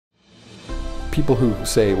people who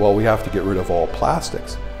say, well, we have to get rid of all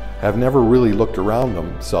plastics, have never really looked around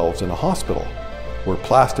themselves in a hospital where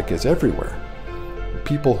plastic is everywhere.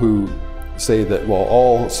 People who say that, well,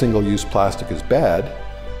 all single-use plastic is bad,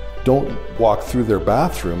 don't walk through their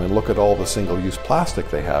bathroom and look at all the single-use plastic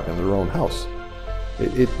they have in their own house.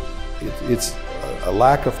 It's a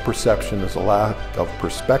lack of perception, it's a lack of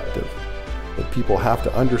perspective, that people have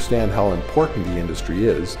to understand how important the industry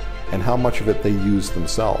is and how much of it they use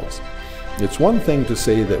themselves. It's one thing to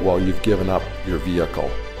say that, well, you've given up your vehicle.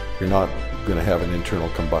 You're not going to have an internal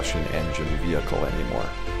combustion engine vehicle anymore,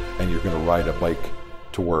 and you're going to ride a bike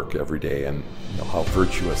to work every day, and you know how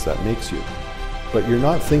virtuous that makes you. But you're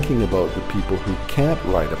not thinking about the people who can't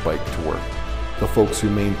ride a bike to work, the folks who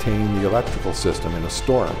maintain the electrical system in a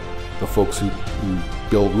storm, the folks who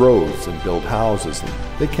build roads and build houses, and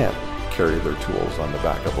they can't carry their tools on the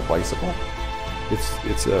back of a bicycle.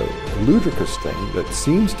 It's a ludicrous thing that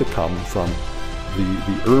seems to come from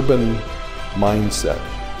the urban mindset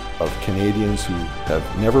of Canadians who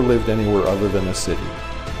have never lived anywhere other than a city.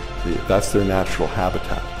 That's their natural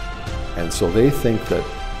habitat. And so they think that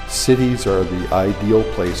cities are the ideal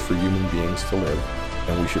place for human beings to live,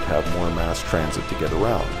 and we should have more mass transit to get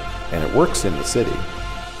around. And it works in the city,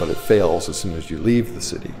 but it fails as soon as you leave the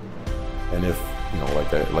city. And if, you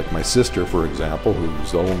know, like my sister, for example,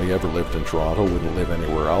 who's only ever lived in Toronto, wouldn't live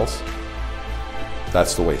anywhere else,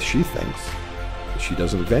 that's the way she thinks. She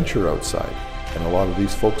doesn't venture outside, and a lot of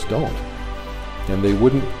these folks don't. And they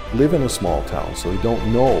wouldn't live in a small town, so they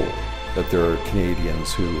don't know that there are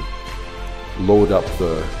Canadians who load up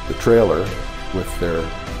the trailer with their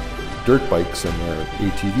dirt bikes and their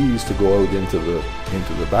ATVs to go out into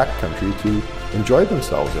the backcountry to enjoy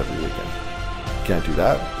themselves every weekend. You can't do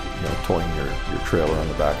that, you know, towing your trailer on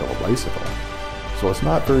the back of a bicycle. So it's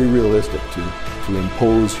not very realistic to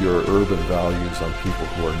impose your urban values on people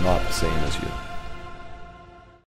who are not the same as you.